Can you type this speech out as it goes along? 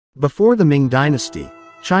Before the Ming Dynasty,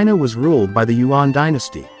 China was ruled by the Yuan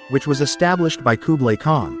Dynasty, which was established by Kublai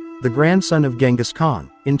Khan, the grandson of Genghis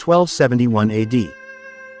Khan, in 1271 AD.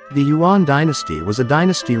 The Yuan Dynasty was a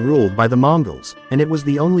dynasty ruled by the Mongols, and it was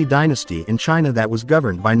the only dynasty in China that was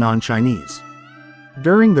governed by non-Chinese.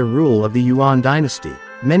 During the rule of the Yuan Dynasty,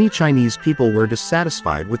 many Chinese people were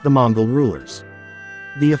dissatisfied with the Mongol rulers.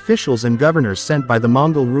 The officials and governors sent by the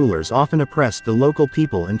Mongol rulers often oppressed the local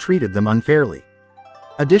people and treated them unfairly.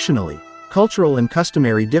 Additionally, cultural and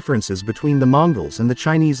customary differences between the Mongols and the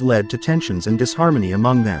Chinese led to tensions and disharmony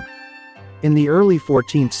among them. In the early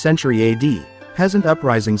 14th century AD, peasant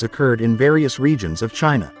uprisings occurred in various regions of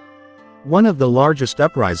China. One of the largest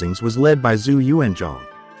uprisings was led by Zhu Yuanzhang.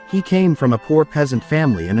 He came from a poor peasant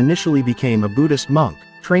family and initially became a Buddhist monk,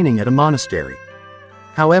 training at a monastery.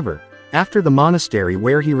 However, after the monastery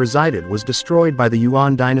where he resided was destroyed by the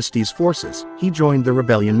Yuan dynasty's forces, he joined the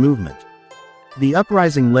rebellion movement. The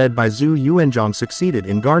uprising led by Zhu Yuanzhang succeeded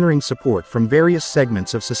in garnering support from various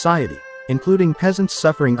segments of society, including peasants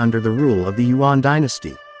suffering under the rule of the Yuan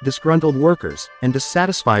dynasty, disgruntled workers, and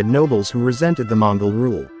dissatisfied nobles who resented the Mongol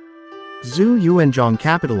rule. Zhu Yuanzhang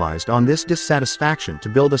capitalized on this dissatisfaction to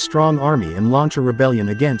build a strong army and launch a rebellion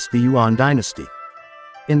against the Yuan dynasty.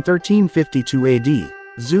 In 1352 AD,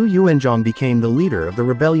 Zhu Yuanzhang became the leader of the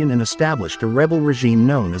rebellion and established a rebel regime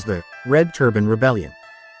known as the Red Turban Rebellion.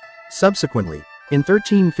 Subsequently, in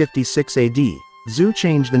 1356 AD, Zhu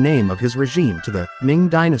changed the name of his regime to the Ming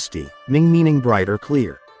Dynasty, Ming meaning bright or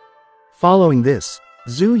clear. Following this,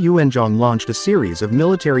 Zhu Yuanzhang launched a series of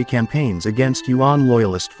military campaigns against Yuan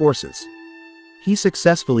loyalist forces. He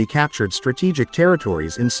successfully captured strategic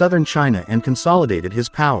territories in southern China and consolidated his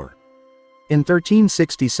power. In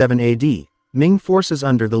 1367 AD, Ming forces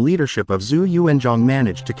under the leadership of Zhu Yuanzhang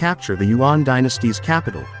managed to capture the Yuan dynasty's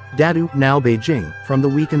capital, Dadu, now Beijing, from the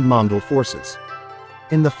weakened Mongol forces.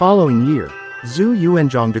 In the following year, Zhu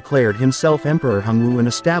Yuanzhang declared himself Emperor Hongwu and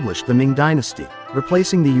established the Ming Dynasty,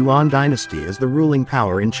 replacing the Yuan dynasty as the ruling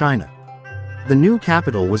power in China. The new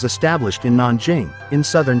capital was established in Nanjing, in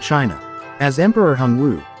southern China. As Emperor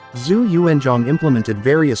Hongwu, Zhu Yuanzhang implemented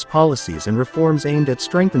various policies and reforms aimed at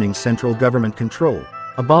strengthening central government control,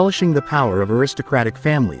 abolishing the power of aristocratic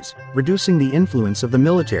families, reducing the influence of the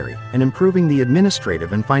military, and improving the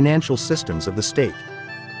administrative and financial systems of the state.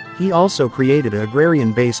 He also created an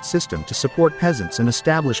agrarian-based system to support peasants and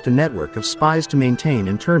established a network of spies to maintain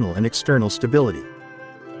internal and external stability.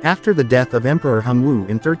 After the death of Emperor Hongwu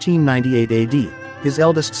in 1398 AD, his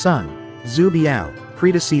eldest son, Zhu Biao,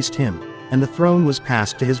 predeceased him, and the throne was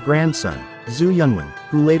passed to his grandson, Zhu Yunwen,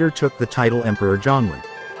 who later took the title Emperor Zhongwen.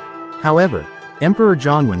 However, Emperor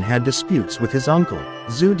Zhongwen had disputes with his uncle,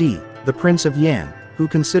 Zhu Di, the Prince of Yan, who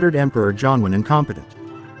considered Emperor Zhongwen incompetent.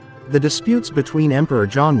 The disputes between Emperor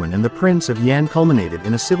Zhongwen and the Prince of Yan culminated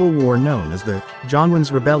in a civil war known as the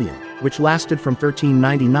Zhongwen's Rebellion, which lasted from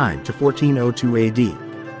 1399 to 1402 AD.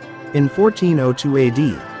 In 1402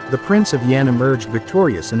 AD, the Prince of Yan emerged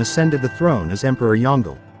victorious and ascended the throne as Emperor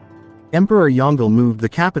Yongle. Emperor Yongle moved the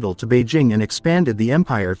capital to Beijing and expanded the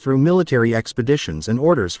empire through military expeditions and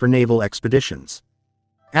orders for naval expeditions.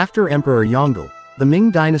 After Emperor Yongle, the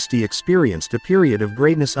Ming Dynasty experienced a period of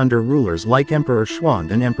greatness under rulers like Emperor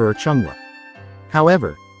Shun and Emperor Chunghwa.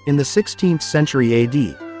 However, in the 16th century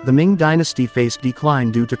AD, the Ming Dynasty faced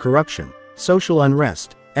decline due to corruption, social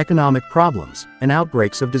unrest, economic problems, and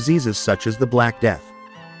outbreaks of diseases such as the Black Death.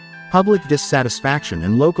 Public dissatisfaction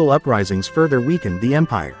and local uprisings further weakened the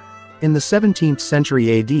empire. In the 17th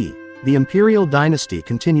century AD, the Imperial dynasty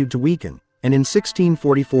continued to weaken, and in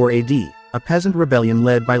 1644 AD, a peasant rebellion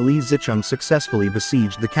led by Li Zicheng successfully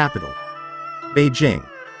besieged the capital, Beijing.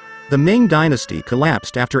 The Ming dynasty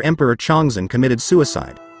collapsed after Emperor Chongzhen committed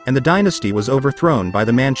suicide, and the dynasty was overthrown by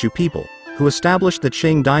the Manchu people, who established the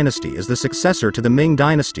Qing dynasty as the successor to the Ming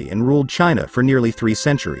dynasty and ruled China for nearly 3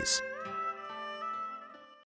 centuries.